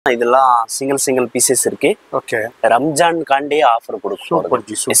இதெல்லாம் single pieces இருக்கு. Okay. Ramzan காண்டி ஆஃபர்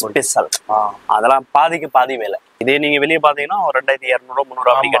கொடுக்கும் ஸ்பெஷல். அதெல்லாம் பாதிக்கு பாதி விலை. இதே நீங்க வெளியே பாத்தீங்கன்னா 2200 300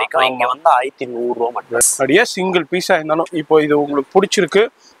 அப்படி கிடைக்கும். இங்க வந்து 1100 மட்டும். அப்படியே சிங்கிள் பீஸா இருந்தாலும் இப்போ இது உங்களுக்கு பிடிச்சிருக்கு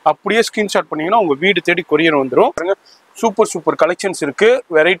அப்படியே ஸ்கிரீன்ஷாட் பண்ணீங்கன்னா உங்க வீடு தேடி கொரியர் வந்துரும். சூப்பர் கலெக்ஷன்ஸ் இருக்கு.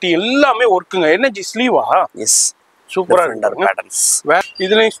 வெரைட்டி எல்லாமே ஒர்க்குங்க. என்ன ஸ்லீவா? எஸ். சூப்பரா இருக்கு பேட்டர்ன்ஸ்.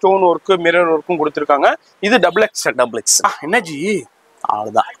 இதுலயும் ஸ்டோன் ஒர்க் மிரர் ஒர்க்கும் கொடுத்துருக்காங்க. இது டபுள் எக்ஸ். என்னஜி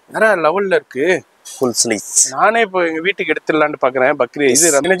அவ்வளவுதான். வேற லெவல்ல இருக்கு. Full sleeves. நானே இப்போ எங்க வீட்டுக்கு எடுத்துடலான்னு பாக்குறேன். பக்ரீத். இது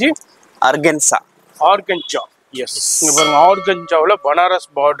என்னஜி? ஆர்கன்ஜா. எஸ். இங்க பாருங்க ஆர்கன்ஜாவுல பனாரஸ்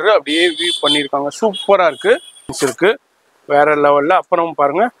பார்டர் அப்படியே வீவ் பண்ணிருக்காங்க. சூப்பரா இருக்கு. வேற லெவல்ல. அப்புறம்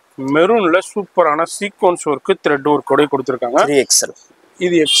பாருங்க மெரூன்ல சூப்பரான சீக்வன்ஸ் ஒர்க் த்ரெட் ஒர்க் கூட கொடுத்துருக்காங்க. 3XL.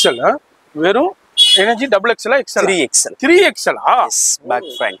 இது எக்ஸ்எல். வெறும் energy double XL XL 3XL. Back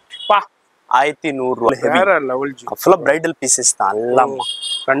front. பா 1100. வேற லெவல் ஜி. ஃபுல்லா பிரைடல் பீசஸ் தான் எல்லாம்.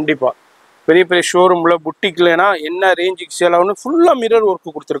 கண்டிப்பா பெரிய ஷோரூம்ல புட்டிக்லனா என்ன ரேஞ்சுக்கு சேல் ஆகும்னு ஃபுல்லா மிரர்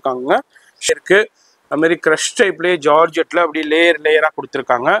ஒர்க் கொடுத்துருக்காங்க. இருக்கு அது மாதிரி கிரஷ் டைப்லயே ஜார்ஜெட்ல அப்படி லேயரா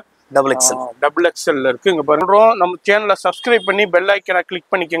கொடுத்துருக்காங்க. டபுள் எக்ஸ்எல் இருக்கு. இங்க பாருங்க நம்ம சேனலை சப்ஸ்கிரைப் பண்ணி பெல் ஐக்கனை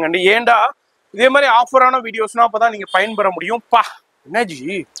கிளிக் பண்ணிக்கங்க. ஏண்டா இதே மாதிரி ஆஃபரான வீடியோஸ்னா அப்பதான் நீங்க பயன்பெற முடியும். பா என்னஜி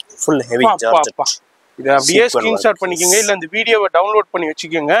ஃபுல் ஹெவி ஜார்ஜெட். இத அப்படியே ஸ்கிரீன்ஷாட் பண்ணிக்கங்க இல்ல இந்த வீடியோவை டவுன்லோட் பண்ணி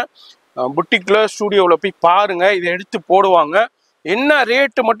வச்சுக்கோங்க. புட்டிக்ல ஸ்டுடியோல போய் பாருங்க. இதை எடுத்து போடுவாங்க. என்ன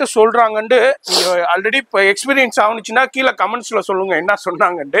ரேட் மட்டும் சொல்றாங்கன்னு நீங்க ஆல்ரெடி இப்போ எக்ஸ்பீரியன்ஸ் ஆகுனுச்சுன்னா கீழே கமெண்ட்ஸ்ல சொல்லுங்க என்ன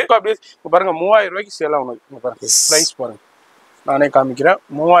சொன்னாங்கன்னு. அப்படியே பாருங்க 3000 ரூபாய்க்கு சேல் ஆகுனது. பாருங்க பிரைஸ் பாருங்க. நானே காமிக்கிறேன்.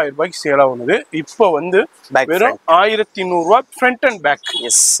 3000 ரூபாய்க்கு சேல் ஆகுனது. இப்போ வந்து வெறும் 1100 ரூபாய் ஃப்ரண்ட் அண்ட் பேக்.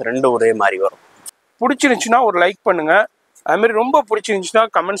 எஸ். ரெண்டும் ஒரே மாதிரி வரும். பிடிச்சிருந்துச்சுன்னா ஒரு லைக் பண்ணுங்க. அது மாதிரி ரொம்ப பிடிச்சிருந்துச்சுன்னா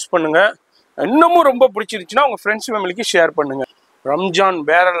கமெண்ட்ஸ் பண்ணுங்க. இன்னமும் ரொம்ப பிடிச்சிருந்துச்சுன்னா உங்க ஃப்ரெண்ட்ஸ் ஃபேமிலிக்கு ஷேர் பண்ணுங்க. ரம்ஜான்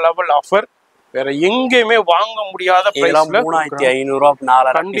வேற லெவல் ஆஃபர். வேற எங்கேயுமே வாங்க முடியாத பிரைஸ்ல 3500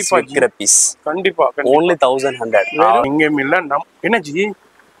 கண்டிப்பா விக்கிற பீஸ். கண்டிப்பா only 1100. எங்கேயுமே இல்ல. என்னஜி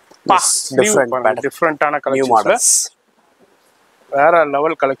டிஃபரெண்டான கலெக்ஷன்ஸ். வேற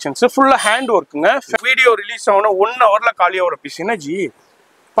லெவல் கலெக்ஷன்ஸ். ஃபுல்லா ஹேண்ட் ஒர்க்குங்க. வீடியோ ரிலீஸ் ஆன 1 ஹவர்ல காலியா ஒரு பீஸ். என்னஜி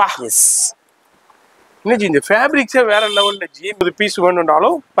பா. எஸ். என்னஜி இந்த ஃபேப்ரிக்ஸே வேற லெவல்ல ஜி. ஒரு பீஸ்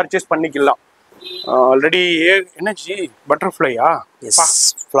வேணும்னாலும் பர்ச்சேஸ் பண்ணிக்கலாம். ஆல்ரெடி என்னஜி பட்டர்ஃப்ளையா?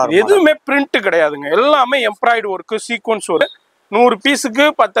 எதுவுமே பிரிண்ட் கிடையாதுங்க. எல்லாமே எம்ப்ராய்டு ஒர்க்கு சீக்வன்ஸ் ஒர்க். 100 பீஸுக்கு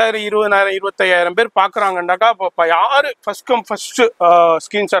 10,000 20,000 25,000 பேர் பாக்குறாங்கன்னாக்கா இப்போ யாரு ஃபர்ஸ்ட் கம் ஃபர்ஸ்ட்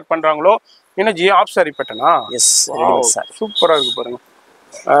ஸ்கிரீன்ஷாட் பண்றாங்களோ என்னஜி ஆஃப் சாரி பேட்டர்னா? எஸ். சூப்பரா இருக்கு பாருங்க.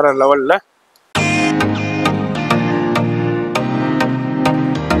 வேற லெவல்ல.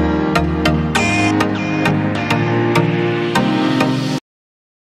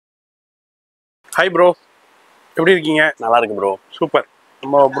 ஹாய் ப்ரோ, எப்படி இருக்கீங்க? நல்லா இருக்கு ப்ரோ. சூப்பர்.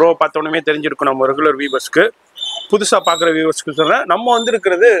 நம்ம ப்ரோ பார்த்தோன்னே தெரிஞ்சிருக்கும் நம்ம ரெகுலர் வியூவர்ஸ்க்கு. புதுசாக பார்க்குற வியூவர்ஸ்க்கு சொல்கிறேன், நம்ம வந்து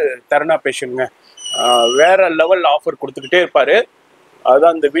இருக்கிறது தருணா ஃபேஷனுங்க. வேற லெவல் ஆஃபர் கொடுத்துக்கிட்டே இருப்பார்.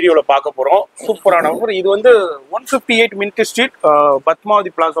 அதுதான் இந்த வீடியோவில் பார்க்க போகிறோம். சூப்பரான ஆஃபர். இது வந்து 158 மின்ட் ஸ்ட்ரீட்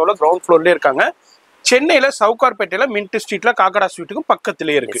பத்மாவதி பிளாசாவில் கிரவுண்ட் ஃப்ளோர்லேயே இருக்காங்க. சென்னையில் சவுகார்பேட்டையில் மின்ட் ஸ்ட்ரீட்டில் காக்கடா ஸ்ட்ரீட்டுக்கும்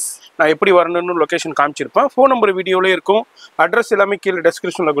பக்கத்துலேயே இருக்குது. நான் எப்படி வரணும்னு லொக்கேஷன் காமிச்சிருப்பேன். ஃபோன் நம்பர் வீடியோலேயே இருக்கும். அட்ரஸ் எல்லாமே கீழே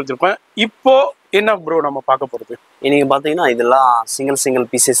டெஸ்கிரிப்ஷனில் கொடுத்துருப்பேன். இப்போ என்ன ப்ரோ நம்ம பார்க்க போகிறது? இன்னைக்கு பார்த்தீங்கன்னா இதெல்லாம் சிங்கிள்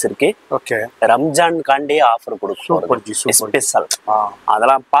பீசஸ் இருக்கு. ஓகே. ரம்ஜான் காண்டி ஆஃபர் கொடுக்கும் ஸ்பெஷல்.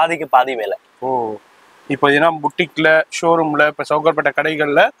 அதெல்லாம் பாதிக்கு பாதி விலை. ஓ, இப்போ ஏன்னா புட்டிக்ல ஷோரூம்ல இப்போ சவுகார்பேட்டை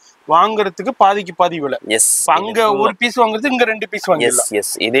கடைகள்ல வாங்குறதுக்கு பாதிக்கு பாதி விலை. எஸ். அங்க ஒரு பீஸ் வாங்குறது இங்க 2 பீஸ் வாங்கிடலாம்.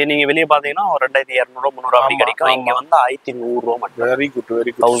 எஸ். இதே நீங்க வெளியே பாத்தீங்கன்னா 2200 300 அப்படி கிடைக்கும். இங்க வந்து 1100 மட்டும். Very good.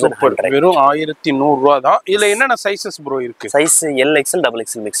 சூப்பர். வெறும் 1100 தான். இதுல என்னென்ன சைஸஸ் ப்ரோ இருக்கு? Size LXL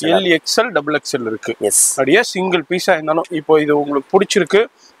XXL mix. LXL XXL இருக்கு. எஸ். அப்படியே சிங்கிள் பீஸா இருந்தாலும் இப்போ இது உங்களுக்கு பிடிச்சிருக்கு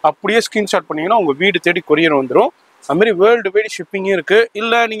அப்படியே ஸ்கிரீன்ஷாட் பண்ணீங்கன்னா உங்க வீடு தேடி கொரியர் வந்துடும். அது மாதிரி வேர்ல்டு வைடு ஷிப்பிங்கும் இருக்கு.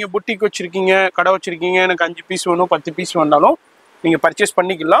 இல்ல நீங்க புட்டிக் வச்சிருக்கீங்க, கடை வச்சிருக்கீங்க, எனக்கு 5 பீஸ் வேணும் 10 பீஸ் வேணாலும் நீங்க பர்ச்சேஸ்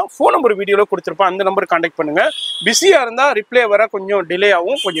பண்ணிக்கலாம். ஃபோன் நம்பர் வீடியோல கொடுத்துருப்பேன். அந்த நம்பர் கான்டாக்ட் பண்ணுங்க. பிஸியா இருந்தா ரிப்ளை வர கொஞ்சம் டிலே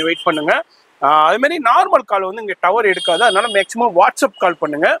ஆகும். கொஞ்சம் வெயிட் பண்ணுங்க. அது மாதிரி நார்மல் கால் வந்து இங்கே டவர் எடுக்காது. அதனால மேக்ஸிமம் வாட்ஸ்அப் கால்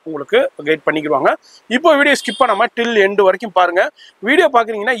பண்ணுங்க, உங்களுக்கு கைட் பண்ணிக்கிடுவாங்க. இப்போ வீடியோ ஸ்கிப் பண்ணாம டில் எண்டு வரைக்கும் பாருங்க. வீடியோ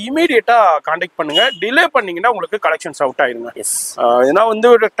பாக்குறீங்கன்னா இமீடியட்டா கான்டாக்ட் பண்ணுங்க. டிலே பண்ணீங்கன்னா உங்களுக்கு கலெக்ஷன்ஸ் அவுட் ஆயிருங்க. ஏன்னா வந்து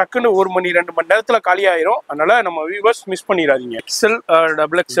டக்குன்னு 1 மணி 2 மணி நேரத்துல காலி ஆயிரும். அதனால நம்ம வியூவர்ஸ் மிஸ் பண்ணிடாதீங்க. XL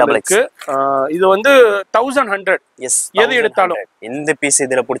XXL இருக்கு. இது வந்து 1100. எது எடுத்தாலும் இந்த பீஸ்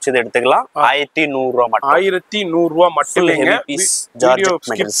இதுல பிடிச்சது எடுத்துக்கலாம். 1100 ரூபாய் மட்டும். 1100 ரூபாய் மட்டும். வீடியோ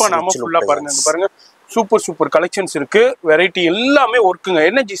ஸ்கிப் பண்ணாம ஃபுல்லா பாருங்க. பாருங்க சூப்பர் கலெக்ஷன்ஸ் இருக்கு. வெரைட்டி எல்லாமே ஒர்க்குங்க.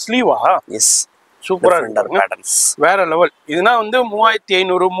 என்ன ஸ்லீவா? எஸ். சூப்பரா இருக்கு. வேற லெவல். இதுனா வந்து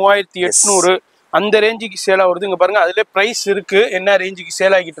 3500 3800 அந்த ரேஞ்சுக்கு சேல் ஆகுது. இங்க பாருங்க அதுல பிரைஸ் இருக்கு என்ன ரேஞ்சுக்கு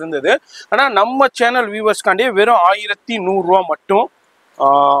சேல் ஆகிட்டு இருந்தது. ஆனா நம்ம சேனல் வியூவர்ஸ்காண்டியே வெறும் 1100 ரூபாய் மட்டும்.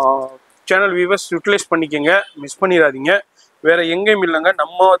 சேனல் வியூவர்ஸ் யூட்டிலைஸ் பண்ணிக்கங்க, மிஸ் பண்ணிடாதீங்க. வேற எங்கேயும் இல்லைங்க,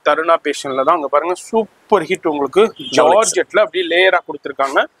 நம்ம தருணா பேஷன்ல தான். அங்க பாருங்க சூப்பர் ஹிட் உங்களுக்கு ஜார்ஜெட்ல அப்படியே லேயரா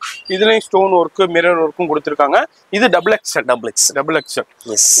கொடுத்துருக்காங்க. இதுலயும் ஸ்டோன் ஒர்க்கு மிரர் ஒர்க்கும் கொடுத்துருக்காங்க. இது டபுள் எக்ஸ்எல்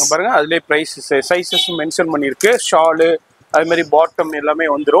பாருங்க. அதுலயே பிரைஸ் சைஸஸ் மென்ஷன் பண்ணிருக்கு. ஷாலு அது மாதிரி பாட்டம் எல்லாமே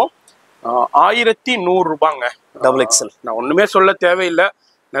வந்துடும். 1100 ரூபாங்க டபுள் எக்ஸ்எல். நான் ஒண்ணுமே சொல்ல தேவையில்லை.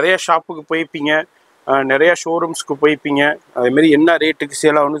 நிறைய ஷாப்புக்கு போய்ப்பீங்க, நிறைய ஷோரூம்ஸ்க்கு போய்ப்பீங்க, அதே மாதிரி என்ன ரேட்டுக்கு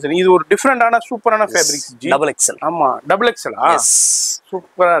சேல் ஆகணும் சரி. இது ஒரு டிஃப்ரெண்டான சூப்பரான ஃபேப்ரிக்ஸ். Double XL. ஆமா டபுள் எக்ஸ்எலா?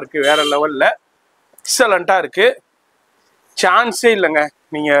 சூப்பரா இருக்கு, வேற லெவல்ல எக்ஸலண்டா இருக்கு. சான்ஸே இல்லைங்க.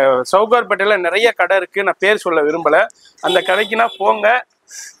 நீங்க சவுகார்பேட்டையில நிறைய கடை இருக்கு, நான் பேர் சொல்ல விரும்பல. அந்த கடைக்குனா போங்க,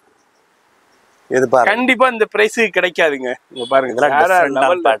 கண்டிப்பா இந்த பிரைஸுக்கு கிடைக்காதுங்க. இங்க பாருங்க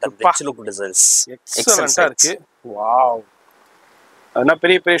எக்ஸலண்டா இருக்கு. வாவ். அதனால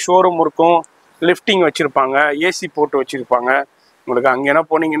பெரிய பெரிய ஷோரூம் இருக்கும், லிஃப்டிங் வச்சிருப்பாங்க, ஏசி போட்டு வச்சிருப்பாங்க. உங்களுக்கு அங்க என்ன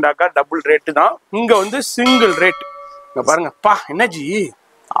போனீங்கன்னாக்கா டபுள் ரேட்டு தான். இங்க வந்து சிங்கிள் ரேட். இங்க பாருங்க பா, என்னஜி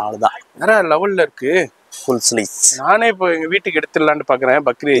அவ்வளவுதான், வேற லெவல்ல இருக்கு. Full sleeves. நானே இப்போ எங்க வீட்டுக்கு எடுத்துடலான்னு பாக்குறேன்.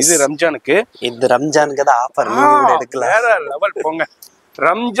 பக்ரீத் இது ரம்ஜானுக்கு. இது ரம்ஜானுக்கு தான் ஆஃபர். வேற லெவல் போங்க.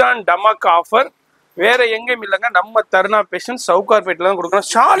 ரம்ஜான் டமாக் ஆஃபர் வேற எங்கேயும் இல்லைங்க, நம்ம தருணா பேஷன் சவுகார்பேட்ல தான் கொடுக்கணும்.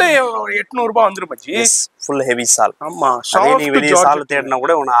 ஷாலே 800 ரூபாய் வந்துருமாச்சு. ஃபுல் ஹெவி சால். ஆமா, நீ வெளிய சால் தேடினா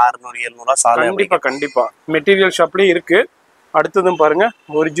கூட 600-700 சால். கண்டிப்பா கண்டிப்பா மெட்டீரியல் ஷாப்லயே இருக்கு. அடுத்ததும் பாருங்க,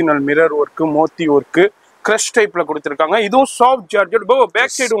 ஒரிஜினல் மிரர் ஒர்க், மோத்தி ஒர்க், கிரஷ் டைப்ல கொடுத்திருக்காங்க. இதுவும் சாஃப்ட் ஜார்ஜெட்.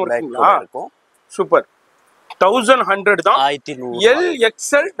 பேக் சைடும் இருக்குங்களா? சூப்பர். 1100 தான். L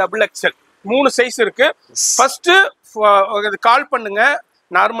XL double XL 3 size இருக்கு. ஃபர்ஸ்ட் கால் பண்ணுங்க,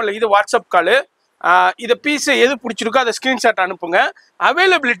 நார்மல் இது வாட்ஸ்அப் கால். இதை பீஸ் எது பிடிச்சிருக்கோ அதை ஸ்கிரீன்ஷாட் அனுப்புங்க.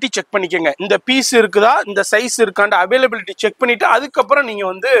 அவைலபிலிட்டி செக் பண்ணிக்கோங்க, இந்த பீஸ் இருக்குதா, இந்த சைஸ் இருக்காண்ட அவைலபிலிட்டி செக் பண்ணிட்டு அதுக்கப்புறம் நீங்க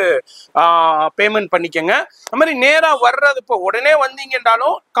வந்து பேமெண்ட் பண்ணிக்கோங்க. அது மாதிரி நேராக வர்றது இப்போ உடனே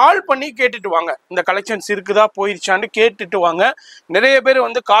வந்தீங்கன்னாலும் கால் பண்ணி கேட்டுட்டு வாங்க, இந்த கலெக்ஷன்ஸ் இருக்குதா போயிடுச்சான்னு கேட்டுட்டு வாங்க. நிறைய பேர்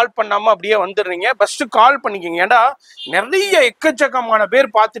வந்து கால் பண்ணாம அப்படியே வந்துடுறீங்க. ஃபர்ஸ்ட் கால் பண்ணிக்கோங்க, ஏன்னா நிறைய எக்கச்சக்கமான பேர்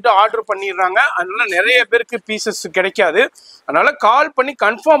பார்த்துட்டு ஆர்டர் பண்ணிடுறாங்க. அதனால நிறைய பேருக்கு பீசஸ் கிடைக்காது. அதனால கால் பண்ணி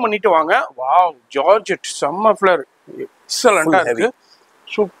கன்ஃபார்ம் பண்ணிட்டு வாங்க. வாவ், ஜார்ஜெட் செம்ம ஃபிளர், எக்ஸலண்டா இருக்கு,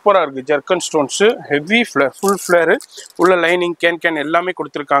 சூப்பரா இருக்கு. ஜர்க்கன் ஸ்டோன்ஸ், ஹெவி ஃபிளர், ஃபுல் ஃபிளர், உள்ள லைனிங் கேன் எல்லாமே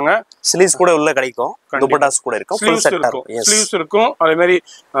கொடுத்துருக்காங்க. ஸ்லீவ்ஸ் கூட உள்ள கிடைக்கும், துப்பட்டாஸ் கூட இருக்கும், ஸ்லீவ்ஸ் இருக்கும். அதே மாதிரி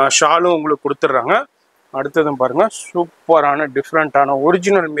ஷாலும் உங்களுக்கு கொடுத்துட்றாங்க. அடுத்ததும் பாருங்க, சூப்பரான டிஃப்ரெண்டான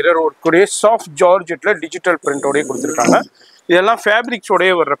ஒரிஜினல் மிரர் ஒர்க்குடைய சாஃப்ட் ஜார்ஜெட்ல டிஜிட்டல் பிரிண்டோடய கொடுத்துருக்காங்க. இதெல்லாம்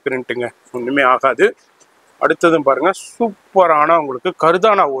ஃபேப்ரிக்ஸோடய வர்ற பிரிண்ட்டுங்க, ஒண்ணுமே ஆகாது. அடுத்ததும் பாருங்க, சூப்பரான உங்களுக்கு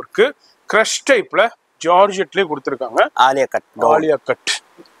கர்தானா ஒர்க்கு, கிரஷ் டைப்ல ஜார்ஜெட்லயே கொடுத்துருக்காங்க. ஆலியா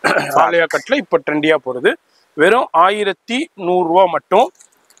கட்ல இப்ப ட்ரெண்டியா போறது. வெறும் 1100 ரூபா மட்டும்.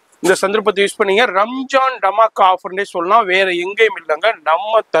 இந்த சந்தர்ப்பத்தை யூஸ் பண்ணீங்க. ரம்ஜான் டமாக்கா ஆஃபர்னே சொல்லலாம், வேற எங்கேயும் இல்லைங்க,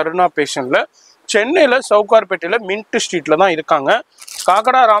 நம்ம தருணா பேஷன்ல சென்னையில சவுகார்பேட்டையில மின்ட் ஸ்ட்ரீட்ல தான் இருக்காங்க.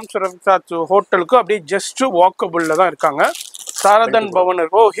 காக்கடா ராம்சரத் ஹோட்டலுக்கு அப்படியே ஜஸ்ட் வாக்கபிள்ல தான் இருக்காங்க. சாரதன் பவன்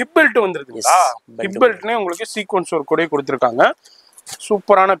இருக்கும். ஹிப்பெல்ட் வந்துருக்குங்களா? ஹிப்பெல்ட்னே உங்களுக்கு சீக்வன்ஸ் ஒரு கூட கொடுத்துருக்காங்க.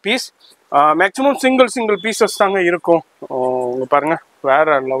 சூப்பரான பீஸ். மேக்ஸிமம் சிங்கிள் பீசஸ் தாங்க இருக்கும். பாருங்க,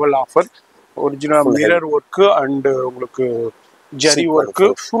 வேற level offer. Original mirror work and உங்களுக்கு ஜரி ஒர்க்கு,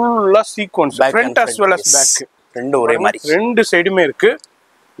 ஃபுல்லா sequence, front as well as back, ரெண்டு ஒரே மாதிரி, ரெண்டு சைடுமே இருக்கு.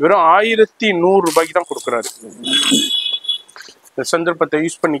 வெறும் 1100 ரூபாய்க்கு தான் கொடுக்குறாரு. இந்த சந்தர்ப்பத்தை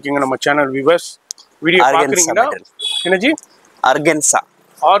யூஸ் பண்ணிக்கோங்க நம்ம சேனல் வியூவர்ஸ். வீடியோ பாக்குறீங்கன்னா என்னஜி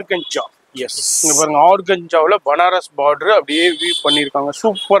ஆர்கன்ஜா. எஸ், இங்க பாருங்க, ஆர்கன்ஜாவில் பனாரஸ் பார்டர் அப்படியே வியூ பண்ணியிருக்காங்க.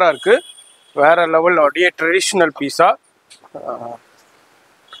 சூப்பரா இருக்கு, வேற லெவல். அப்படியே ட்ரெடிஷ்னல் பீஸா,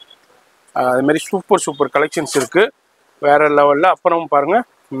 அது மாதிரி சூப்பர் கலெக்ஷன்ஸ் இருக்கு, வேற லெவல்ல. அப்புறம் பாருங்க,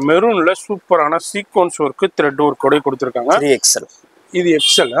 மெரூன்ல சூப்பரான சீக்வன்ஸ் ஒர்க்கு, த்ரெட் ஒர்க்கோட கொடுத்துருக்காங்க. இது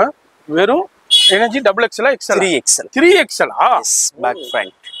எக்ஸ்எல். வெறும் energy double XL, XL 3XL. Back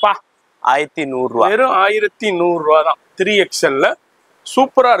front பா 1100 ரூபா. வெறும் 1100 ரூபா தான் 3XL.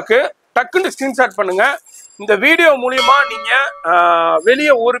 சூப்பரா இருக்கு. டக்குன்னு ஸ்கிரீன்ஷாட் பண்ணுங்க. இந்த வீடியோ மூலியமா நீங்க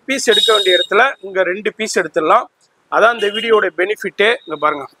வெளியே ஒரு பீஸ் எடுக்க வேண்டிய இடத்துல இங்க 2 பீஸ் எடுத்துடலாம். அதான் இந்த வீடியோட பெனிஃபிட்டே. இங்க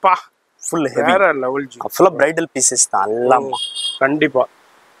பாருங்க பா, ஃபுல் ஹெவி லெவல் ஜி, ஃபுல்லா பிரைடல் பீசஸ் தான் எல்லாம். கண்டிப்பா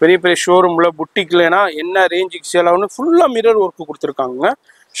பெரிய பெரிய ஷோரூம்ல புட்டிக்லனா என்ன ரேஞ்சுக்கு சேல் ஆகணும், ஃபுல்லா மிரர் ஒர்க் கொடுத்துருக்காங்க.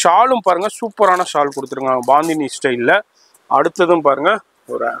 ஷாலும் பாருங்க, சூப்பரான ஷால் கொடுத்துருக்காங்க பாந்தினி ஸ்டைல்ல. அடுத்ததும் பாருங்க,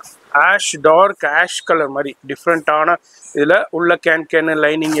 ஒரு டார்க் ஆஷ் கலர் மாதிரி டிஃப்ரெண்டான இதுல உள்ள கேன்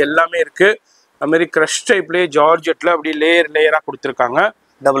லைனிங் எல்லாமே இருக்கு. அது மாதிரி கிரஷ் டைப்லயே ஜார்ஜெட்ல அப்படி லேயரா கொடுத்துருக்காங்க.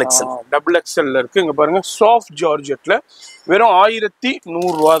 டபுள் எக்ஸ்எல் இருக்கு. இங்க பாருங்க, சாஃப்ட் ஜார்ஜெட்ல வெறும்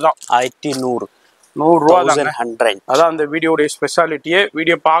 1100 ரூபா தான். 1100 ரூபா தான். அதான் அந்த வீடியோடைய ஸ்பெஷாலிட்டியே.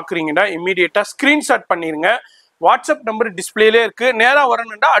 வீடியோ பாக்குறீங்கன்னா இமீடியட்டா ஸ்கிரீன்ஷாட் பண்ணிருங்க. வாட்ஸ்அப் நம்பர் டிஸ்பிளேலே இருக்கு. நேரா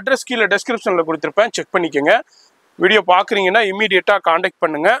வரணும்னா அட்ரஸ் கீழே டெஸ்கிரிப்ஷன்ல கொடுத்துருப்பேன், செக் பண்ணிக்கோங்க. வீடியோ பார்க்குறீங்கன்னா இமீடியட்டா காண்டாக்ட்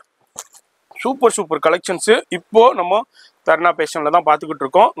பண்ணுங்க. சூப்பர் சூப்பர் கலெக்ஷன்ஸ் இப்போ நம்ம தருணா ஃபேஷன்ல தான் பார்த்துக்கிட்டு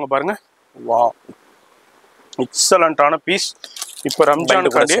இருக்கோம். இங்க பாருங்க, வா எக்ஸலண்டான பீஸ். இப்போ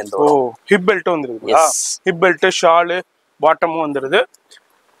ரம்ஜானுக்காண்டி ஹிப் பெல்ட்டும் வந்துருக்குங்களா? ஹிப் பெல்ட், ஷாலு, பாட்டமும் வந்துடுது.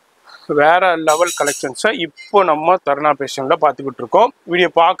 வேற லெவல் கலெக்ஷன்ஸை இப்போ நம்ம தருணா ஃபேஷன்ல பார்த்துக்கிட்டு இருக்கோம். வீடியோ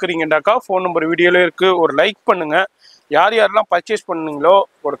பார்க்குறீங்கன்னாக்கா ஃபோன் நம்பர் வீடியோல இருக்கு, ஒரு லைக் பண்ணுங்க. யார் யாரெல்லாம் பர்ச்சேஸ் பண்ணுங்களோ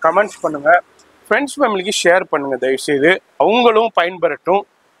ஒரு கமெண்ட்ஸ் பண்ணுங்க. ஃப்ரெண்ட்ஸ் ஃபேமிலிக்கு ஷேர் பண்ணுங்க தயவுசெய்து, அவங்களும் பயன்பெறட்டும்.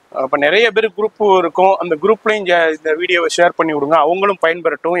 அப்போ நிறைய பேர் குரூப் இருக்கும், அந்த குரூப்லையும் இந்த வீடியோவை ஷேர் பண்ணி விடுங்க, அவங்களும்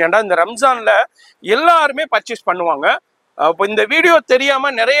பயன்பெறட்டும். ஏன்னா இந்த ரம்ஜான்ல எல்லாருமே பர்ச்சேஸ் பண்ணுவாங்க. அப்போ இந்த வீடியோ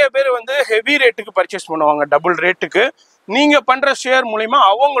தெரியாம நிறைய பேர் வந்து ஹெவி ரேட்டுக்கு பர்ச்சேஸ் பண்ணுவாங்க, டபுள் ரேட்டுக்கு. நீங்க பண்ற ஷேர் மூலியமா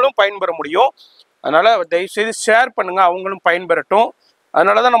அவங்களும் பயன்பெற முடியும். அதனால தயவுசெய்து ஷேர் பண்ணுங்க, அவங்களும் பயன்பெறட்டும்.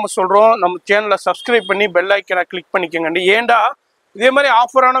 அதனாலதான் நம்ம சொல்றோம், நம்ம சேனலை சப்ஸ்கிரைப் பண்ணி பெல் ஐக்கனை கிளிக் பண்ணிக்கோங்க. ஏண்டா இதே மாதிரி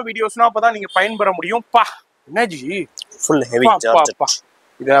ஆஃபரான வீடியோஸ்னா அப்பதான் நீங்க பயன்பெற முடியும். பா எனர்ஜி ஃபுல் ஹெவி ஜார்ஜெட்.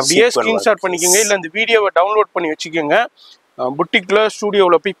 இதை அப்படியே ஸ்கிரீன்ஷாட் பண்ணிக்கோங்க, இல்லை இந்த வீடியோவை டவுன்லோட் பண்ணி வச்சுக்கோங்க. புட்டிக்ல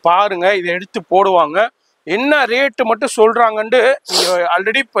ஸ்டூடியோவில் போய் பாருங்க, இதை எடுத்து போடுவாங்க. என்ன ரேட்டு மட்டும் சொல்றாங்கன்ட்டு நீங்க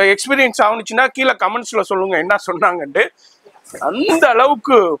ஆல்ரெடி இப்போ எக்ஸ்பீரியன்ஸ் ஆகுனுச்சுன்னா கீழே கமெண்ட்ஸ்ல சொல்லுங்க என்ன சொன்னாங்கன்ட்டு. அந்த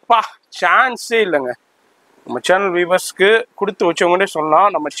அளவுக்கு சான்ஸே இல்லைங்க. நம்ம சேனல் வியூவர்ஸ்க்கு கொடுத்து வச்சவங்கன்னே சொல்லலாம்.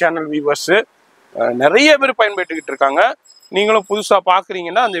 நம்ம சேனல் வியூவர்ஸ் நிறைய பேர் பயன்பட்டுக்கிட்டு இருக்காங்க. நீங்களும் புதுசா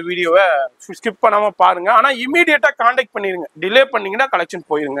பாக்குறீங்கன்னா அந்த வீடியோவை ஸ்கிப் பண்ணாம பாருங்க. ஆனா இமீடியட்டா காண்டாக்ட் பண்ணிருங்க, டிலே பண்ணீங்கன்னா கலெக்ஷன்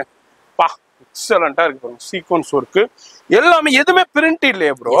போயிருங்க. எக்ஸலண்டா இருக்கு பாருங்க, சீக்வன்ஸ் ஒர்க்கு எல்லாமே. எதுவுமே பிரிண்ட்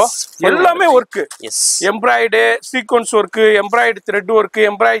இல்லையா ப்ரோ? எல்லாமே work, எம்ப்ராய்டு, sequence work, எம்ப்ராய்டு thread work,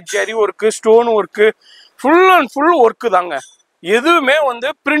 எம்ப்ராய்டு zari work, stone work, full and full work தாங்க. எதுவுமே வந்து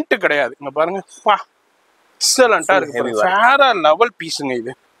பிரிண்ட் கிடையாது. இங்க பாருங்க, எக்ஸலண்டா இருக்கு. வேற லெவல் பீஸுங்க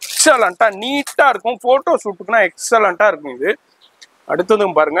இது. எக்ஸலண்டா நீட்டா இருக்கும், போட்டோ ஷூட்டுக்குன்னா எக்ஸலண்டா இருக்கும் இது.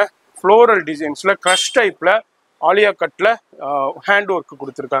 அடுத்ததும் பாருங்க, ஃப்ளோரல் டிசைன்ஸ்ல கிரஷ் டைப்ல ஆலியா கட்ல ஹேண்ட் ஒர்க்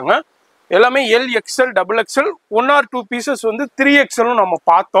கொடுத்துருக்காங்க. எல்லாமே L XL, double XL, 1 or 2 pieces வந்து 3XL நம்ம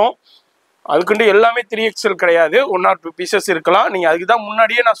பார்த்தோம். அதுக்குண்டு எல்லாமே 3XL கிடையாது, 1 or 2 பீசஸ் இருக்கலாம். நீங்க அதுக்கு தான்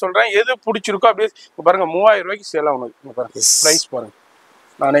முன்னாடியே நான் சொல்றேன், எது பிடிச்சிருக்கோ அப்படியே பாருங்க. 3000 ரூபாய்க்கு சேல் ஆகுது. பாருங்க பிரைஸ் பாருங்க,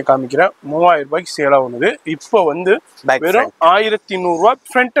 நானே காமிக்கிறேன். 3000 ரூபாய்க்கு சேல் ஆகுது. இப்போ வந்து வெறும் 1100 ரூபாய்.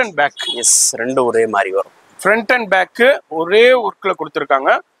 ஃப்ரண்ட் அண்ட் பேக் ரெண்டும் ஒரே மாதிரி வரும். ஃப்ரண்ட் அண்ட் பேக்கு ஒரே ஒர்க்ல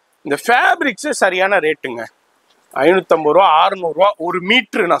கொடுத்துருக்காங்க. இந்த ஃபேப்ரிக்ஸ் சரியான ரேட்டுங்க, 550 ரூபா, 600 ரூபா ஒரு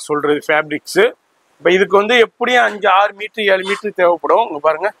மீட்ரு. நான் சொல்றது ஃபேப்ரிக்ஸ். இப்போ இதுக்கு வந்து எப்படியும் 5, 6 மீட்ரு, 7 மீட்ரு தேவைப்படும். இங்க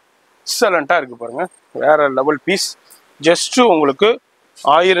பாருங்க, எக்ஸலண்டா இருக்கு பாருங்க, வேற லெவல் பீஸ். ஜஸ்ட் உங்களுக்கு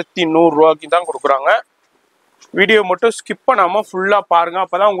 1100 ரூபாய்க்கு தான் கொடுக்குறாங்க. வீடியோ மட்டும் ஸ்கிப் பண்ணாம ஃபுல்லா பாருங்க,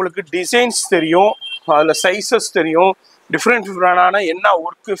 அப்பதான் உங்களுக்கு டிசைன்ஸ் தெரியும், அதுல சைசஸ் தெரியும், டிஃப்ரெண்டான என்ன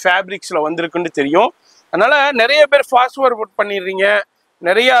ஒர்க்கு ஃபேப்ரிக்ஸ்ல வந்திருக்குன்னு தெரியும். அதனால நிறைய பேர் ஃபாஸ்ட் ஃபார்வர்ட் பண்ணிடுறீங்க,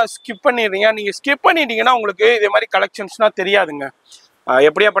 நிறைய ஸ்கிப் பண்ணிடுறீங்க. நீங்க ஸ்கிப் பண்ணிட்டீங்கன்னா உங்களுக்கு இதே மாதிரி கலெக்ஷன்ஸ்னா தெரியாதுங்க,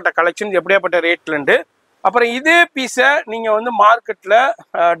 எப்படியாப்பட்ட கலெக்ஷன்ஸ் எப்படியாப்பட்ட ரேட்லண்டு. அப்புறம் இதே பீஸை நீங்க வந்து மார்க்கெட்ல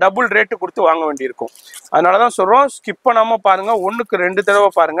டபுள் ரேட்டு கொடுத்து வாங்க வேண்டியிருக்கும். அதனாலதான் சொல்றோம், ஸ்கிப் பண்ணாம பாருங்க, 1க்கு 2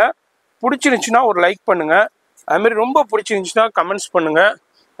 தடவை பாருங்க. பிடிச்சிருந்துச்சுன்னா ஒரு லைக் பண்ணுங்க, அது மாதிரி ரொம்ப பிடிச்சிருந்துச்சுன்னா கமெண்ட்ஸ் பண்ணுங்க.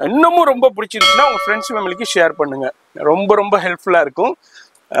 இன்னமும் ரொம்ப பிடிச்சிருந்துச்சுன்னா உங்க ஃப்ரெண்ட்ஸ் ஃபேமிலிக்கு ஷேர் பண்ணுங்க. ரொம்ப ரொம்ப ஹெல்ப்ஃபுல்லா இருக்கும்.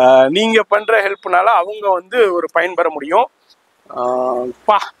 நீங்க பண்ற ஹெல்ப்னால அவங்க வந்து ஒரு பயன்பெற முடியும்.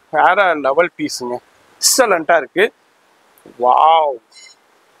 வேற லெவல் பீஸுங்க, எக்ஸலண்டா இருக்கு. வாவ்,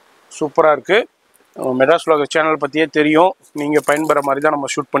 சூப்பரா இருக்கு. மெட்ராஸ் vlog சேனல் பத்தியே தெரியும், நீங்க பயன்பெற மாதிரி தான் நம்ம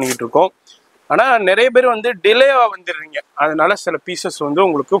ஷூட் பண்ணிக்கிட்டு இருக்கோம். ஆனா நிறைய பேர் வந்து டிலேவா வந்துடுறீங்க, அதனால சில பீசஸ் வந்து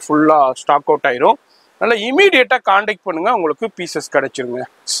உங்களுக்கு ஃபுல்லா ஸ்டாக் அவுட் ஆயிரும். அதனால இமீடியட்டா காண்டாக்ட் பண்ணுங்க, உங்களுக்கு பீசஸ் கிடைச்சிருங்க.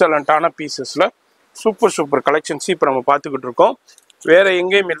 எக்ஸலண்டான பீசஸ்ல சூப்பர் சூப்பர் கலெக்ஷன்ஸ் இப்போ நம்ம பார்த்துக்கிட்டு இருக்கோம். வேற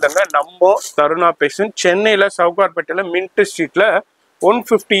எங்கேயும் இல்லைங்க, நம்ம தருணா ஃபேஷன் சென்னையில சவுகார்பேட்டையில மின்ட் ஸ்ட்ரீட்ல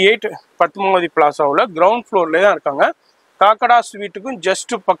 158 பத்மாவதி பிளாசாவில் கிரவுண்ட் ஃப்ளோர்லேயே தான் இருக்காங்க. காக்கடா ஸ்வீட்டுக்கும்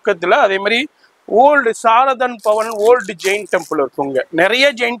ஜஸ்ட் பக்கத்துல. அதே மாதிரி old சாரதன் Pawan old Jain temple இருக்குங்க, நிறைய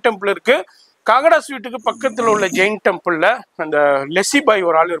ஜெயின் டெம்பிள் இருக்கு. காக்கடா ஸ்வீட்டுக்கு பக்கத்துல உள்ள ஜெயின் டெம்பிள்ல அந்த லெசி பாய்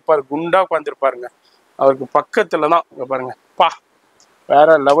ஒரு ஆள் இருப்பாரு, குண்டா உட்காந்துருப்பாருங்க, அவருக்கு பக்கத்துல தான். இங்க பாருங்க,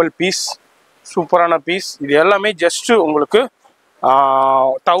 வேற லெவல் பீஸ், சூப்பரான பீஸ். இது எல்லாமே ஜஸ்ட் உங்களுக்கு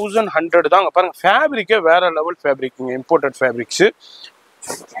 1100 தான். பாருங்க ஃபேப்ரிக்கே வேற level ஃபேப்ரிக்குங்க, imported fabrics.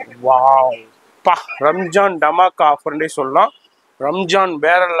 Wow, Ramzan dhamaka ஆஃபர்னே சொல்லலாம். ரம்ஜான்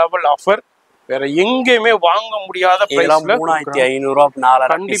வேற லெவல் ஆஃபர், வேற எங்கேயுமே வாங்க முடியாத பிரைஸ்ல 3500 ரூபாய்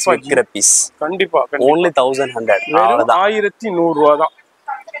 4000 கண்டிப்பா விக்கிற பீஸ். கண்டிப்பா only 1100, வெறும் 1100 ரூபா தான்.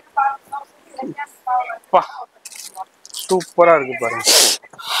 சூப்பரா இருக்கு பாருங்க.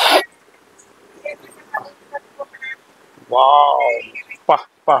 வாவ்,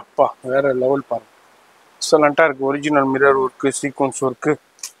 வேற லெவல் பாருங்க, எக்ஸலண்டா இருக்கு. Original mirror work, sequence work,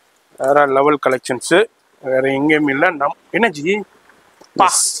 வேற லெவல் கலெக்ஷன்ஸ். வேற எங்கேயும் இல்ல. என்ன ஜி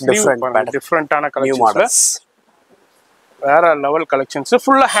டிஃப்ரெண்டான கலெக்ஷன்ஸ்ல வேற லெவல் கலெக்ஷன்ஸ்.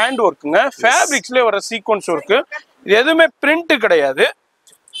 ஃபுல்லா ஹேண்ட் ஒர்க்குங்க. ஃபேப்ரிக்ஸ்ல வர சீக்வன்ஸ் ஒர்க்கு. இது எதுவுமே பிரிண்ட் கிடையாது.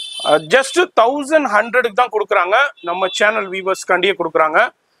 ஜஸ்ட் 1100க்கு தான் கொடுக்குறாங்க. நம்ம சேனல் வியூவர்ஸ்காண்டியே கொடுக்குறாங்க.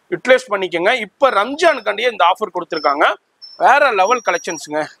 யூட்டிலைஸ் பண்ணிக்கோங்க. இப்போ ரம்ஜானுக்காண்டியே இந்த ஆஃபர் கொடுத்துருக்காங்க. வேற லெவல்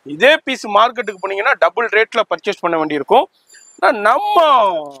கலெக்ஷன்ஸுங்க. இதே பீஸ் மார்க்கெட்டுக்கு போனீங்கன்னா டபுள் ரேட்ல பர்ச்சேஸ் பண்ண வேண்டியிருக்கும். நம்ம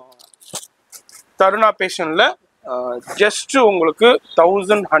தருணா ஃபேஷன்ல ஜஸ்ட் உங்களுக்கு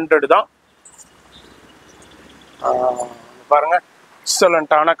 1100 தான். பாருங்க,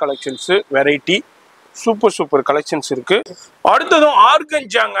 எக்ஸலண்டான கலெக்ஷன்ஸ், வெரைட்டி, சூப்பர் கலெக்ஷன்ஸ் இருக்கு. அடுத்ததும்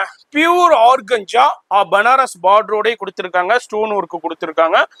ஆர்கஞ்சாங்க. பியூர் ஆர்கஞ்சா பனாரஸ் பார்டரோட கொடுத்துருக்காங்க. ஸ்டோன் ஒர்க்கு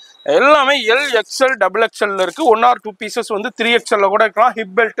கொடுத்துருக்காங்க. எல்லாமே LXL XXL இருக்கு. 1 or 2 பீசஸ் வந்து 3XL கூட இருக்கலாம்.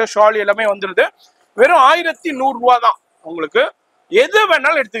 ஹிப் பெல்ட், ஷால் எல்லாமே வந்துருது. வெறும் 1100 ரூபா தான். உங்களுக்கு எது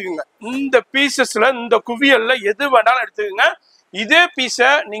வேணாலும் எடுத்துக்கோங்க. இந்த பீசஸ்ல, இந்த குவியல்ல எது வேணாலும் எடுத்துக்கோங்க. இதே பீஸை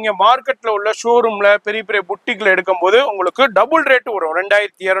நீங்க மார்க்கெட்ல உள்ள ஷோரூம்ல பெரிய பெரிய புட்டிக்ல எடுக்கும் போது உங்களுக்கு டபுள் ரேட் வரும்.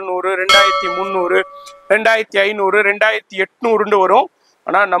 2200, 2300, 2500, 2800 வரும்.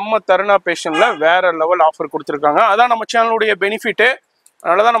 ஆனா நம்ம தருணா ஃபேஷன்ல வேற லெவல் ஆஃபர் கொடுத்துருக்காங்க. அதான் நம்ம சேனலுடைய பெனிஃபிட்டு.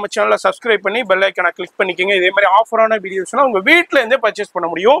 அதனாலதான் நம்ம சேனலை சப்ஸ்கிரைப் பண்ணி பெல் ஐக்கனை கிளிக் பண்ணிக்கோங்க. இதே மாதிரி ஆஃபரான வீடியோஸ்லாம் உங்க வீட்டுல இருந்தே பர்ச்சேஸ் பண்ண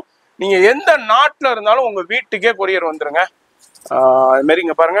முடியும். நீங்க எந்த நாட்டுல இருந்தாலும் உங்க வீட்டுக்கே கொரியர் வந்துருங்க. அது மாதிரி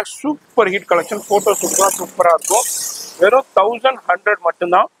இங்க பாருங்க, சூப்பர் ஹிட் கலெக்ஷன். போட்டோ சூப்பரா இருக்கும். வெறும் 1100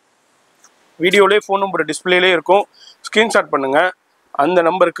 மட்டும்தான். வீடியோலேயே ஃபோன் நம்பர் டிஸ்பிளேலே இருக்கும். ஸ்கிரீன்ஷாட் பண்ணுங்க. அந்த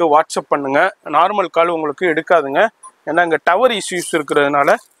நம்பருக்கு வாட்ஸ்அப் பண்ணுங்க. நார்மல் கால் உங்களுக்கு எடுக்காதுங்க. ஏன்னா இங்கே டவர் இஷ்யூஸ் இருக்கிறதுனால.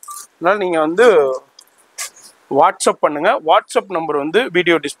 அதனால நீங்கள் வந்து வாட்ஸ்அப் பண்ணுங்க. வாட்ஸ்அப் நம்பர் வந்து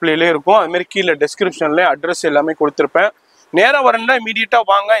வீடியோ டிஸ்பிளேலே இருக்கும். அதுமாரி கீழே டிஸ்கிரிப்ஷன்ல அட்ரஸ் எல்லாமே கொடுத்துருப்பேன். நேராக வரணும்னா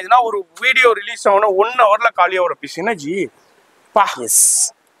இமீடியட்டாக வாங்க. இதெல்லாம் ஒரு வீடியோ ரிலீஸ் ஆகணும் 1 ஹவர்ல காலியாக ஒரு பீஸ். என்ன ஜி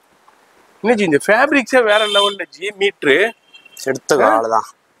என்ன ஜி, இந்த ஃபேப்ரிக்ஸே வேற லெவல்ல ஜி. மீட்ரு எடுத்துக்கலாம்,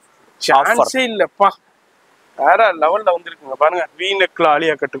 சான்ஸே இல்லப்பா. வேற லெவல்ல வந்துருக்குங்க. பாருங்க, வீநெக்ல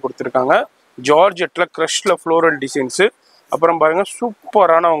ஆலியா கட்டு கொடுத்துருக்காங்க. ஜார்ஜெட்ல கிரஷ்ல ஃப்ளோரல் டிசைன்ஸ். அப்புறம் பாருங்க,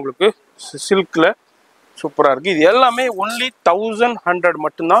 சூப்பரான உங்களுக்கு சில்க்ல சூப்பரா இருக்கு. இது எல்லாமே ஒன்லி 1100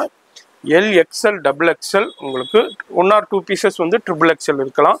 மட்டும்தான். LXL XXL உங்களுக்கு 1 or 2 பீசஸ் வந்து XXL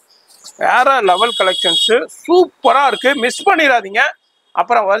இருக்கலாம். வேற லெவல் கலெக்ஷன்ஸ் சூப்பரா இருக்கு. மிஸ் பண்ணிடாதீங்க,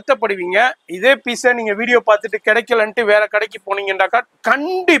 அப்புறம் வருத்தப்படுவீங்க. இதே பீஸை நீங்க வீடியோ பார்த்துட்டு கிடைக்கலன்ட்டு வேற கடைக்கு போனீங்கன்னாக்கா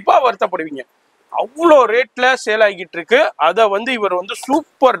கண்டிப்பா வருத்தப்படுவீங்க. அவ்வளோ ரேட்ல சேல் ஆகிட்டு இருக்கு. அதை வந்து இவர் வந்து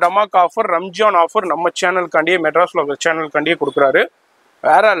super Damac offer, Ramzan offer நம்ம சேனலுக்காண்டியே, மெட்ராஸ்ல சேனலுக்காண்டியே கொடுக்குறாரு.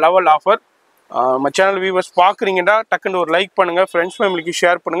 வேற லெவல் ஆஃபர். நம்ம சேனல் வியூவர்ஸ் பார்க்குறீங்கன்னா டக்குன்னு ஒரு லைக் பண்ணுங்க, ஃப்ரெண்ட்ஸ் ஃபேமிலிக்கு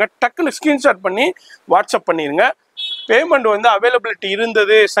ஷேர் பண்ணுங்க, டக்குன்னு ஸ்கிரீன்ஷாட் பண்ணி வாட்ஸ்அப் பண்ணிடுங்க. பேமெண்ட் வந்து அவைலபிலிட்டி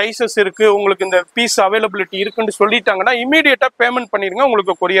இருந்தது, சைஸஸ் இருக்கு, உங்களுக்கு இந்த பீஸ் அவைலபிலிட்டி இருக்குன்னு சொல்லிட்டாங்கன்னா இமீடியட்டா பேமெண்ட் பண்ணிடுங்க.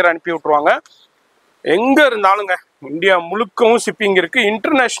 உங்களுக்கு கொரியர் அனுப்பி விட்டுருவாங்க. எங்க இருந்தாலுங்க இந்தியா முழுக்கவும் ஷிப்பிங் இருக்கு,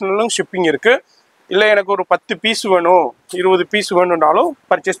 இன்டர்நேஷ்னலும் ஷிப்பிங் இருக்கு. இல்லை எனக்கு ஒரு 10 பீஸ் வேணும், 20 பீஸ் வேணும்னாலும்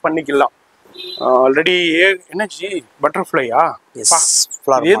பர்ச்சேஸ் பண்ணிக்கலாம். ஆல்ரெடி என்னஜி பட்டர்ஃப்ளையா,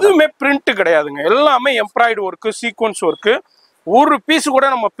 எதுவுமே பிரிண்ட் கிடையாதுங்க. எல்லாமே எம்ப்ராய்டு ஒர்க்கு, சீக்வன்ஸ் ஒர்க்கு. ஒரு பீஸ் கூட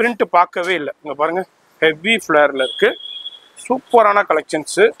நம்ம பிரிண்ட் பார்க்கவே இல்லை. இங்க பாருங்க, ஹெவி ஃபிளேர்ல இருக்கு. சூப்பரான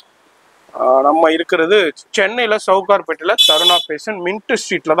கலெக்ஷன்ஸ். நம்ம இருக்கிறது சென்னையில சவுகார்பேட்டில் தருணா ஃபேஷன் மின்ட்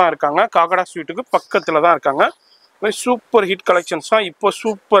ஸ்ட்ரீட்ல தான் இருக்காங்க. காக்கடா ஸ்ட்ரீட்டுக்கு பக்கத்துல தான் இருக்காங்க. சூப்பர் ஹிட் கலெக்ஷன்ஸ் தான். இப்போ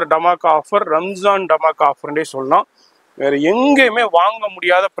super Damac offer, Ramzan Damac ஆஃபர்னே சொல்லலாம். வேற எங்கேயுமே வாங்க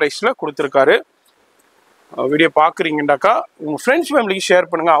முடியாத ப்ரைஸ்ல கொடுத்துருக்காரு. வீடியோ பார்க்குறீங்கன்னாக்கா உங்க ஃப்ரெண்ட்ஸ் ஃபேமிலிக்கு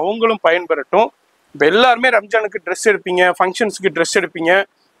ஷேர் பண்ணுங்க, அவங்களும் பயன்பெறட்டும். இப்போ எல்லாருமே ரம்ஜானுக்கு ட்ரெஸ் எடுப்பீங்க, ஃபங்க்ஷன்ஸுக்கு ட்ரெஸ் எடுப்பீங்க.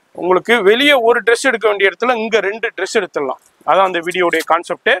 உங்களுக்கு வெளியே ஒரு ட்ரெஸ் எடுக்க வேண்டிய இடத்துல இங்கே 2 ட்ரெஸ் எடுத்துடலாம். அதான் அந்த வீடியோடைய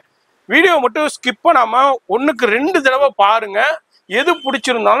கான்செப்ட். வீடியோ மட்டும் ஸ்கிப் பண்ணாம 1க்கு 2 தடவை பாருங்க. எது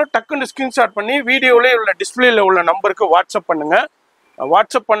பிடிச்சிருந்தாலும் டக்குன்னு ஸ்கிரீன்ஷாட் பண்ணி வீடியோவில் உள்ள டிஸ்பிளேல உள்ள நம்பருக்கு வாட்ஸ்அப் பண்ணுங்க.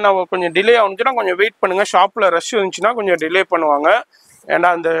 வாட்ஸ்அப் பண்ண கொஞ்சம் டிலே ஆகுச்சுன்னா கொஞ்சம் வெயிட் பண்ணுங்க. ஷாப்பில் ரஷ் இருந்துச்சுன்னா கொஞ்சம் டிலே பண்ணுவாங்க. ஏன்னா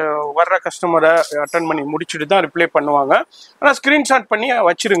அந்த வர்ற கஸ்டமரை அட்டன் பண்ணி முடிச்சுட்டு தான் ரிப்ளை பண்ணுவாங்க. ஆனால் ஸ்க்ரீன்ஷாட் பண்ணி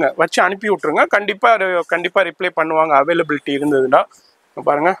வச்சிருங்க, வச்சு அனுப்பி விட்ருங்க. கண்டிப்பாக ரிப்ளை பண்ணுவாங்க அவைலபிலிட்டி இருந்ததுன்னா.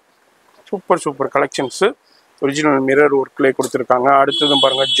 பாருங்க, சூப்பர் கலெக்ஷன்ஸு. ஒரிஜினல் மிரர் ஒர்க்லேயே கொடுத்துருக்காங்க. அடுத்ததும்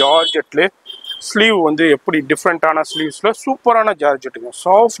பாருங்க, ஜார்ஜெட்லேயே ஸ்லீவ் வந்து எப்படி டிஃப்ரெண்ட்டான ஸ்லீவ்ஸில் சூப்பரான ஜார்ஜெட்டுங்க,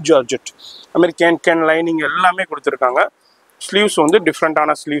 சாஃப்ட் ஜார்ஜெட். அதுமாதிரி கேன் லைனிங் எல்லாமே கொடுத்துருக்காங்க. ஸ்லீவ்ஸ் வந்து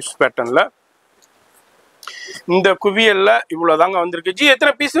டிஃப்ரெண்ட்டான ஸ்லீவ்ஸ் பேட்டர்னில். இந்த குவியல்ல இவ்வளவுதாங்க வந்திருக்கு. ஜி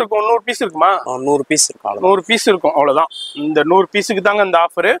எத்தனை பீஸ் இருக்கும்? 100 பீஸ் இருக்குமா? 100 பீஸ் இருக்கும். 100 பீஸ் இருக்கும், அவ்வளவுதான். இந்த 100 பீஸுக்கு தாங்க இந்த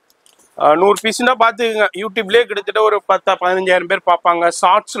ஆஃபரு. 100 பீஸ்னா பார்த்துக்குங்க. யூடியூப்லேயே கிட்டத்தட்ட ஒரு 10-15,000 பேர் பார்ப்பாங்க.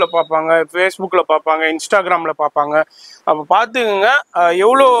 ஷார்ட்ஸில் பார்ப்பாங்க, ஃபேஸ்புக்கில் பார்ப்பாங்க, இன்ஸ்டாகிராமில் பார்ப்பாங்க. அப்போ பார்த்துக்குங்க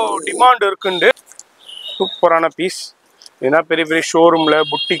எவ்வளோ டிமாண்ட் இருக்குண்டு. சூப்பரான பீஸ். ஏன்னா பெரிய பெரிய ஷோரூம்ல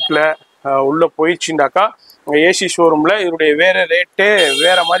புட்டிக்ல உள்ள போயிடுச்சுண்டாக்கா உங்க ஏசி ஷோரூம்ல இதனுடைய வேற ரேட்டே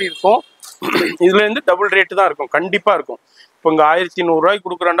வேற மாதிரி இருக்கும். இதுல இருந்து டபுள் ரேட்டு தான் இருக்கும், கண்டிப்பா இருக்கும். இப்போ இங்க 1100 ரூபாய்க்கு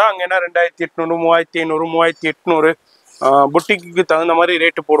கொடுக்குறோம்டா, அங்க என்ன 2800 3500 3800 புட்டிக்கு தகுந்த மாதிரி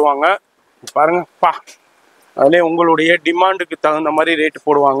ரேட்டு போடுவாங்க. பாருங்க பா, அதுலேயே உங்களுடைய டிமாண்டுக்கு தகுந்த மாதிரி ரேட்டு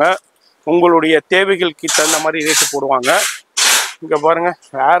போடுவாங்க, உங்களுடைய தேவைகளுக்கு தகுந்த மாதிரி ரேட்டு போடுவாங்க. இங்க பாருங்க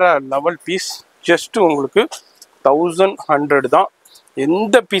வேற லெவல் பீஸ். ஜஸ்ட் உங்களுக்கு 1100 தான்.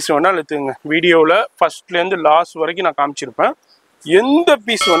 எந்த பீஸ் வேணாலும் எடுத்துக்கோங்க. வீடியோவில் ஃபர்ஸ்ட்லேருந்து லாஸ்ட் வரைக்கும் நான் காமிச்சிருப்பேன். எந்த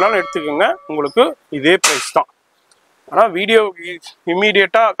பீஸ் வேணாலும் எடுத்துக்கோங்க, உங்களுக்கு இதே ப்ரைஸ் தான். ஆனால் வீடியோ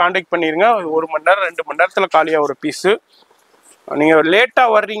இமீடியட்டாக காண்டாக்ட் பண்ணிடுங்க. 1 மணி நேரம் 2 மணி நேரத்தில் காலியாக ஒரு பீஸு. நீங்கள்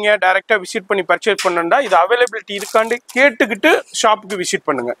லேட்டாக வர்றீங்க, டைரெக்டாக விசிட் பண்ணி பர்ச்சேஸ் பண்ணா இது அவைலபிலிட்டி இருக்காண்டு கேட்டுக்கிட்டு ஷாப்புக்கு விசிட்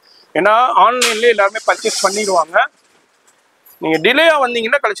பண்ணுங்கள். ஏன்னா ஆன்லைன்லேயே எல்லாருமே பர்ச்சேஸ் பண்ணிடுவாங்க. நீங்கள் டிலேயாக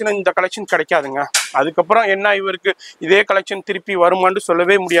வந்தீங்கன்னா இந்த கலெக்ஷன் கிடைக்காதுங்க. அதுக்கப்புறம் என்ன இவருக்கு இதே கலெக்ஷன் திருப்பி வருமானு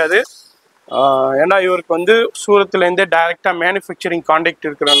சொல்லவே முடியாது. ஏன்னா இவருக்கு வந்து சூரத்துலேருந்தே டைரெக்டாக மேனுஃபேக்சரிங் கான்டாக்ட்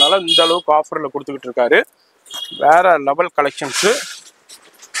இருக்கிறதுனால இந்த அளவுக்கு ஆஃபரில் கொடுத்துக்கிட்டு இருக்காரு. வேற லெவல் கலெக்ஷன்ஸு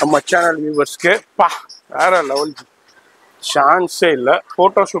நம்ம சேனல் வியூவர்ஸ்க்கு பா, வேற லெவல் சான்ஸே இல்லை.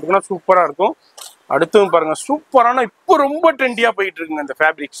 ஃபோட்டோ ஷூட்டுக்குன்னா சூப்பராக இருக்கும். அடுத்ததும் பாருங்க சூப்பரான இப்போ ரொம்ப ட்ரெண்டியாக போயிட்டு இருக்குங்க இந்த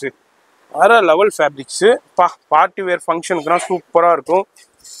ஃபேப்ரிக்ஸு. வேற லெவல் ஃபேப்ரிக்ஸு பா, பார்ட்டி வேர் ஃபங்க்ஷனுக்குனா சூப்பராக இருக்கும்.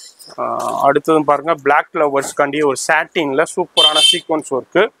 அடுத்ததும் பாருங்க பிளாக் லவர்ஸ்காண்டி ஒரு சாட்டின்ல சூப்பரான சீக்வன்ஸ்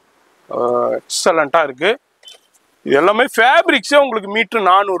ஒர்க்கு எக்ஸலண்ட்டாக இருக்குது. இது எல்லாமே ஃபேப்ரிக்ஸே உங்களுக்கு மீட்ரு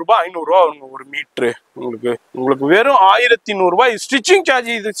 400 ரூபாய் 500 ரூபா வருங்க ஒரு மீட்ரு. உங்களுக்கு வெறும் 1100 ரூபாய். ஸ்டிச்சிங் சார்ஜ்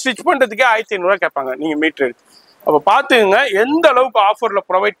இது ஸ்டிச் பண்ணுறதுக்கே 1500 ரூபா கேட்பாங்க நீங்கள் மீட்ரு எடுத்து. அப்போ பார்த்துங்க எந்த அளவுக்கு ஆஃபரில்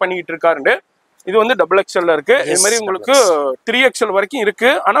ப்ரொவைட் பண்ணிக்கிட்டு இருக்காருன்னு. இது வந்து XXL இருக்கு. இது மாதிரி உங்களுக்கு 3XL வரைக்கும் இருக்கு.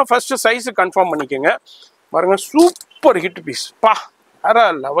 ஆனால் ஃபர்ஸ்ட் சைஸ் கன்ஃபார்ம் பண்ணிக்கோங்க. பாருங்க சூப்பர் ஹிட் பீஸ் பா, வேற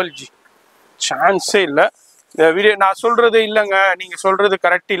லெவல் ஜி, சான்ஸே இல்லை. இந்த வீடியோ நான் சொல்றது இல்லைங்க, நீங்க சொல்றது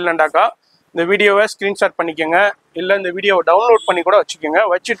கரெக்ட் இல்லைண்டாக்கா இந்த வீடியோவை ஸ்கிரீன்ஷாட் பண்ணிக்கோங்க, இல்லை இந்த வீடியோவை டவுன்லோட் பண்ணி கூட வச்சுக்கோங்க.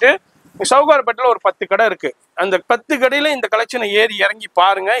 வச்சுட்டு சவுகார்பேட்டில் ஒரு 10 கடை இருக்கு. அந்த 10 கடையில இந்த கலெக்ஷனை ஏறி இறங்கி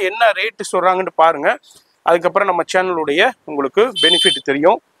பாருங்க, என்ன ரேட்டு சொல்றாங்கன்னு பாருங்க. அதுக்கப்புறம் நம்ம சேனலுடைய உங்களுக்கு பெனிஃபிட்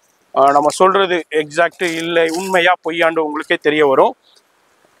தெரியும். நம்ம சொல்றது எக்ஸாக்ட் இல்லை உண்மையா பொய்யாண்டு உங்களுக்கே தெரிய வரும்.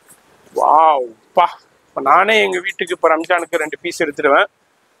 வாவ் பா, இப்போ நானே எங்கள் வீட்டுக்கு இப்போ ரம்ஜானுக்கு 2 பீஸ் எடுத்துடுவேன்.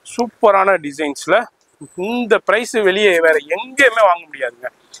 சூப்பரான டிசைன்ஸில். இந்த ப்ரைஸ் வெளியே வேற எங்கேயுமே வாங்க முடியாதுங்க.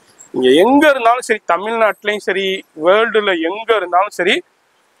 நீங்கள் எங்கே இருந்தாலும் சரி, தமிழ்நாட்டிலையும் சரி, வேர்ல்டில் எங்கே இருந்தாலும் சரி,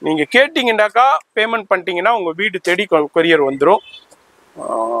 நீங்கள் கேட்டிங்கன்னாக்கா பேமெண்ட் பண்ணிட்டீங்கன்னா உங்கள் வீடு தேடி கொரியர் வந்துடும்.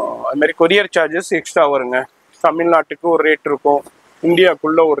 அதுமாதிரி கொரியர் சார்ஜஸ் எக்ஸ்ட்ரா வருங்க. தமிழ்நாட்டுக்கு ஒரு ரேட் இருக்கும்,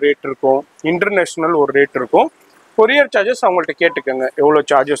 இந்தியாவுக்குள்ளே ஒரு ரேட் இருக்கும், இன்டர்நேஷ்னல் ஒரு ரேட் இருக்கும். கொரியர் சார்ஜஸ் அவங்கள்ட்ட கேட்டுக்கோங்க எவ்வளோ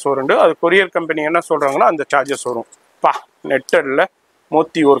சார்ஜஸ் வரும்னு. அது கொரியர் கம்பெனி என்ன சொல்கிறாங்களோ அந்த சார்ஜஸ் வரும். பா, நெட்டடில்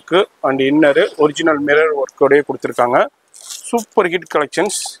மோத்தி work and inner original mirror ஒர்க்கோடய கொடுத்துருக்காங்க. Super hit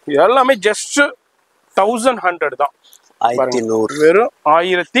collections. இது எல்லாமே ஜஸ்ட் 1100 தான். 1100 வெறும்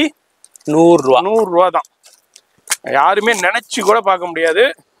 1100 ரூபா தான். யாருமே நினைச்சு கூட பார்க்க முடியாது.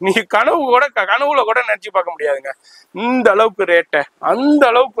 நீங்க கனவுல கூட நினைச்சு பார்க்க முடியாதுங்க. இந்த அளவுக்கு ரேட்டை அந்த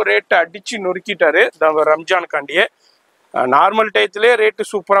அளவுக்கு ரேட்டை அடிச்சு நொறுக்கிட்டாரு ரம்ஜானுக்காண்டியே. நார்மல் டயத்திலே ரேட்டு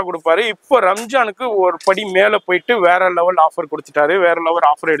சூப்பரா கொடுப்பாரு. இப்போ ரம்ஜானுக்கு ஒரு படி மேல போயிட்டு வேற லெவல் ஆஃபர் கொடுத்துட்டாரு. வேற லெவல்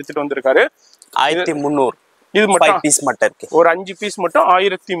ஆஃபர் எடுத்துட்டு வந்திருக்காரு. 1300 இது மட்டும் 5 பீஸ் மட்டும் இருக்கு. ஒரு 5 பீஸ் மட்டும்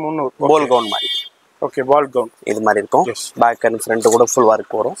 1300. பால் கவுன் மாதிரி. ஓகே, பால் கவுன் இது மாதிரி இருக்கும். பேக் அண்ட் ஃப்ரண்ட் கூட ஃபுல்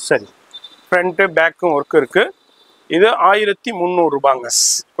ஒர்க் வரும். சரி, ஃப்ரண்ட் பேக்கும் ஒர்க் இருக்கு. இது 1300 ரூபாங்க.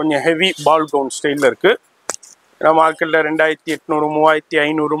 கொஞ்சம் ஹெவி பால் கவுன் ஸ்டைலில் இருக்கு. ஏன்னா மார்க்கெட்டில் 2800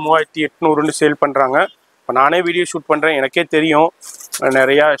 3500 3800ன்னு சேல் பண்ணுறாங்க. இப்போ நானே வீடியோ ஷூட் பண்ணுறேன், எனக்கே தெரியும்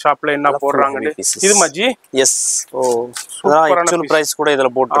நிறையா ஷாப்பில் என்ன போடுறாங்கன்னு. இது மஜி எஸ். ஓ, சூப்பரான பிரைஸ் கூட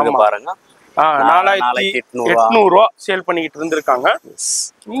இதில் போட்டு பாருங்க. 4800 ரூபா சேல் பண்ணிக்கிட்டு இருந்திருக்காங்க.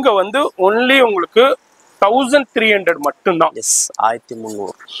 இங்க வந்து ஒன்லி உங்களுக்கு 1300 மட்டும்தான். 1300.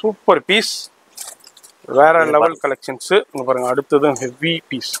 சூப்பர் பீஸ், வேற லெவல் கலெக்ஷன்ஸ். இங்க பாருங்க, அடுத்ததும் ஹெவி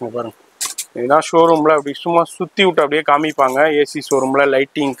பீஸ். இங்க பாருங்க, இதுதான் ஷோரூம்ல அப்படி சும்மா சுத்தி விட்டு அப்படியே காமிப்பாங்க. ஏசி ஷோரூம்ல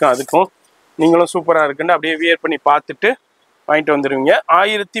லைட்டிங்க்கும் அதுக்கும் நீங்களும் சூப்பரா இருக்குன்னு அப்படியே வியர் பண்ணி பார்த்துட்டு வாங்கிட்டு வந்துருவீங்க.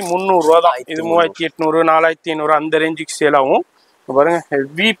 1300 ரூபா தான். இது 3800 4500 அந்த ரேஞ்சுக்கு சேல் ஆகும். பாருங்க,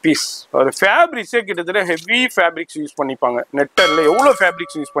 ஹெவி பீஸ். ஒரு ஃபேப்ரிக்ஸே கிட்டத்தட்ட ஹெவி ஃபேப்ரிக்ஸ் யூஸ் பண்ணிப்பாங்க. நெட்டர்ல எவ்வளவு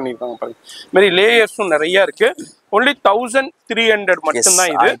ஃபேப்ரிக்ஸ் யூஸ் பண்ணிருக்காங்க பாருங்க. இந்த மாதிரி லேயர்ஸும் நிறைய இருக்கு. ஒன்லி 1300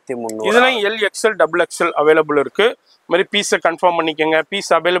 மட்டும்தான் இது. இதுல LXL XXL அவைலபிள் இருக்கு. இந்த மாதிரி பீஸை கன்ஃபார்ம் பண்ணிக்கோங்க,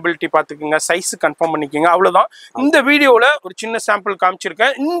 பீஸ் அவைலபிலிட்டி பார்த்துக்கோங்க, சைஸ் கன்ஃபார்ம் பண்ணிக்கோங்க. அவ்வளவுதான். இந்த வீடியோல ஒரு சின்ன சாம்பிள்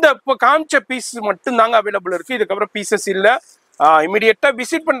காமிச்சிருக்கேன். இந்த இப்போ காமிச்ச பீஸ் மட்டும் தாங்க அவைலபிள் இருக்கு. இதுக்கப்புறம் பீசஸ் இல்லை. இமீடியட்டா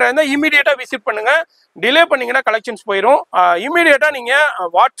விசிட் பண்றதா இமீடியட்டா விசிட் பண்ணுங்க. டிலே பண்ணீங்கன்னா கலெக்ஷன்ஸ் போயிடும். இமீடியட்டா நீங்க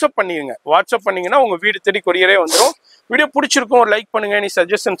வாட்ஸ்அப் பண்ணிடுங்க. வாட்ஸ்அப் பண்ணீங்கன்னா உங்க வீடு தேடி கொரியரே வந்துடும். வீடியோ பிடிச்சிருக்கும் லைக் பண்ணுங்க. நீ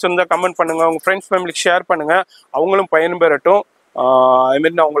சஜஷன்ஸ் இருந்தால் கமெண்ட் பண்ணுங்க. உங்க ஃப்ரெண்ட்ஸ் ஃபேமிலிக்கு ஷேர் பண்ணுங்க. அவங்களும் பயன்பெறட்டும்.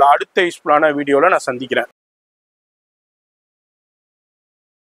 அதுமாரி நான் உங்களை அடுத்த யூஸ்ஃபுல்லான வீடியோவில் நான் சந்திக்கிறேன்.